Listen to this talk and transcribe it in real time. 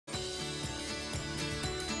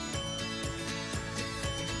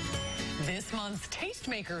This month's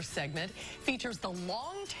Tastemakers segment features the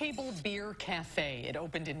Longtable Beer Cafe. It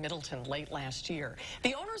opened in Middleton late last year.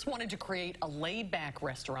 The owners wanted to create a laid-back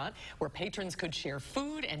restaurant where patrons could share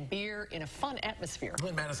food and beer in a fun atmosphere.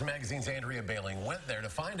 Madison Magazine's Andrea Bailing went there to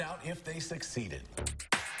find out if they succeeded.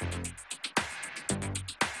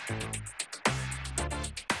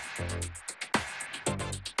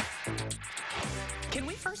 Can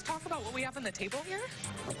we first talk about what we have on the table here?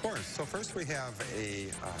 Of course. So first we have a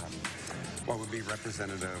what would be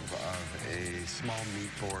representative of a small meat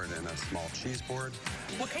board and a small cheese board.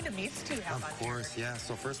 What kind of meats do you have on here? Of course, yeah.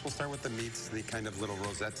 So first we'll start with the meats. The kind of little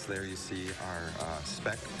rosettes there you see are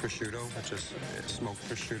speck prosciutto, which is smoked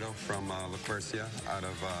prosciutto from La Quercia out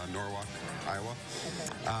of Norwalk, Iowa.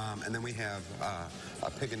 And then we have a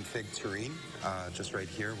pig and fig terrine just right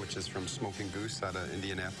here, which is from Smoking Goose out of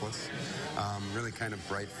Indianapolis. Really kind of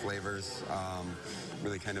bright flavors,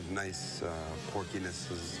 really kind of nice porkiness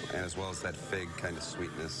as well as that fig kind of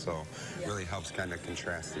sweetness. So really helps kind of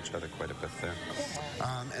contrast each other quite a bit there.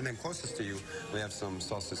 And then closest to you, we have some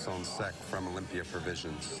saucisson sec from Olympia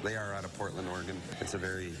Provisions. They are out of Portland, Oregon. It's a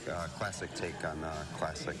very classic take on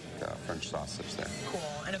classic French sausage there. Cool.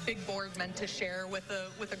 And a big board meant to share with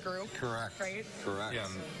a group. Correct. Right? Correct. Yeah.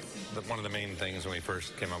 One of the main things when we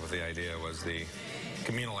first came up with the idea was the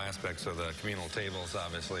communal aspects of the communal tables,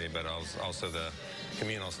 obviously, but also the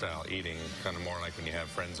communal style eating, kind of more like when you have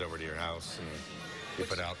friends over to your house and you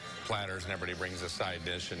put out platters and everybody brings a side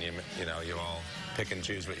dish and you know you all pick and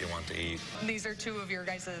choose what you want to eat. These are two of your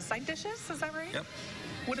guys' side dishes, is that right? Yep.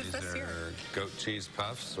 What is this here? These are goat cheese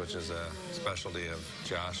puffs, which is a specialty of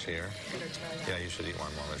Josh here. Yeah, you should eat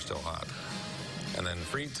one while they're still hot. And then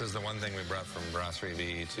frites is the one thing we brought from Brasserie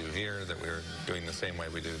V to here that we're doing the same way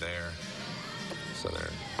we do there. So they're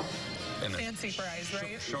in fancy fries,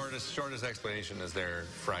 right? Shortest explanation is they're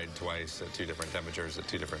fried twice at two different temperatures at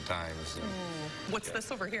two different times. What's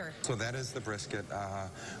this over here? So that is the brisket.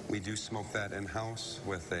 We do smoke that in-house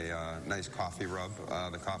with a nice coffee rub.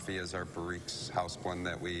 The coffee is our Barrique's house blend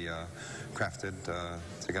that we crafted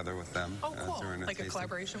together with them. Oh, cool. During Like a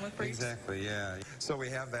collaboration with Barrique's? Exactly, yeah. So we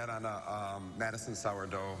have that on a Madison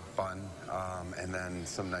sourdough bun and then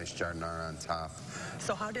some nice jardinera on top.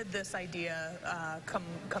 So how did this idea come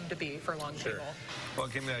to be for Longtable? Sure. Well,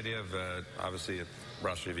 it came to the idea of, obviously, at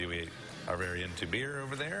Brasserie V, we are very into beer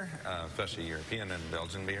over there, especially European and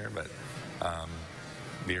Belgian beer, but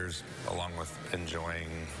beers, along with enjoying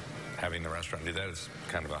having the restaurant do that, is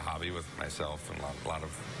kind of a hobby with myself and a lot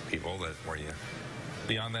of people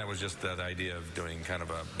beyond that was just that idea of doing kind of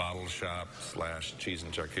a bottle shop /cheese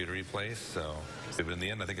and charcuterie place. So, but in the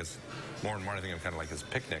end, I think it's more and more, I think of kind of like this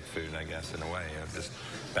picnic food, I guess, in a way. Just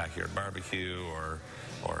backyard barbecue or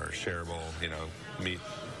shareable, you know, meat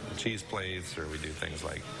and cheese plates, or we do things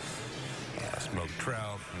like smoked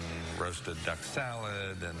trout and roasted duck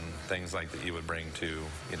salad and things like that you would bring to,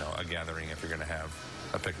 you know, a gathering if you're going to have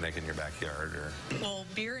a picnic in your backyard. Well,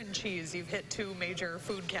 beer and cheese, you've hit two major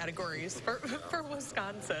food categories for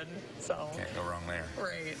Wisconsin, so. Can't go wrong there.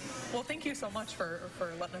 Right. Well, thank you so much for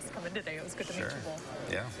letting us come in today. It was good to meet you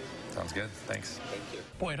both. Yeah, sounds good. Thanks. Thank you.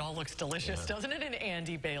 Boy, it all looks delicious, doesn't it? And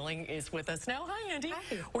Andy Bailing is with us now. Hi, Andy.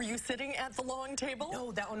 Hi. Were you sitting at the long table?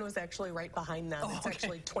 No, that one was actually right behind them. Oh, it's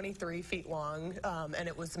actually 23 feet long, and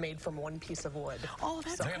it was made from one piece of wood. Oh,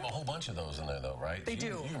 that's They have a whole bunch of those in there, though, right? They do.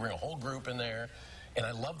 You can bring a whole group in there. And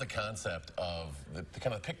I love the concept of the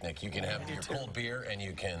kind of picnic. You can have your cold beer and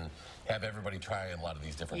you can have everybody try a lot of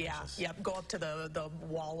these different dishes. Yep. Go up to the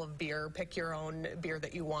wall of beer, pick your own beer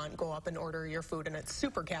that you want, go up and order your food, and it's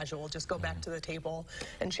super casual. Just go back to the table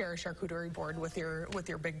and share a charcuterie board with your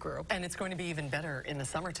big group. And it's going to be even better in the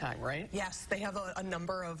summertime, right? Yes, they have a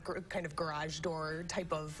number of kind of garage door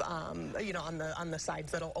type of, you know, on the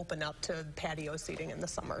sides that'll open up to patio seating in the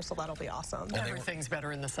summer, so that'll be awesome. And everything's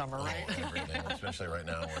better in the summer, right? Everything, especially right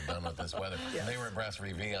now we're done with this weather. Yes. And they were at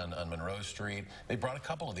Brasserie V on Monroe Street. They brought a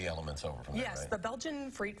couple of the elements over from there, Yes, right? the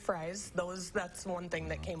Belgian frite fries, that's one thing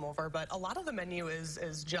that came over, but a lot of the menu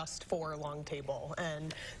is just for Longtable,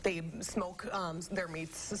 and they smoke their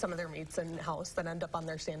meats, some of their meats in-house that end up on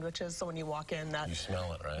their sandwiches, so when you walk in, You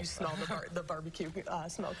smell it, right? you smell the barbecue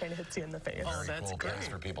smell kind of hits you in the face. Oh, that's cool great. things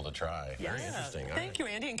for people to try. Yeah. Very interesting. All Thank right. you,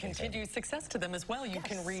 Andy, and continued success to them as well. You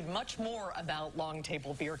can read much more about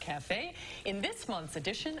Longtable Beer Cafe in this month's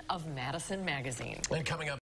edition of Madison Magazine. And coming up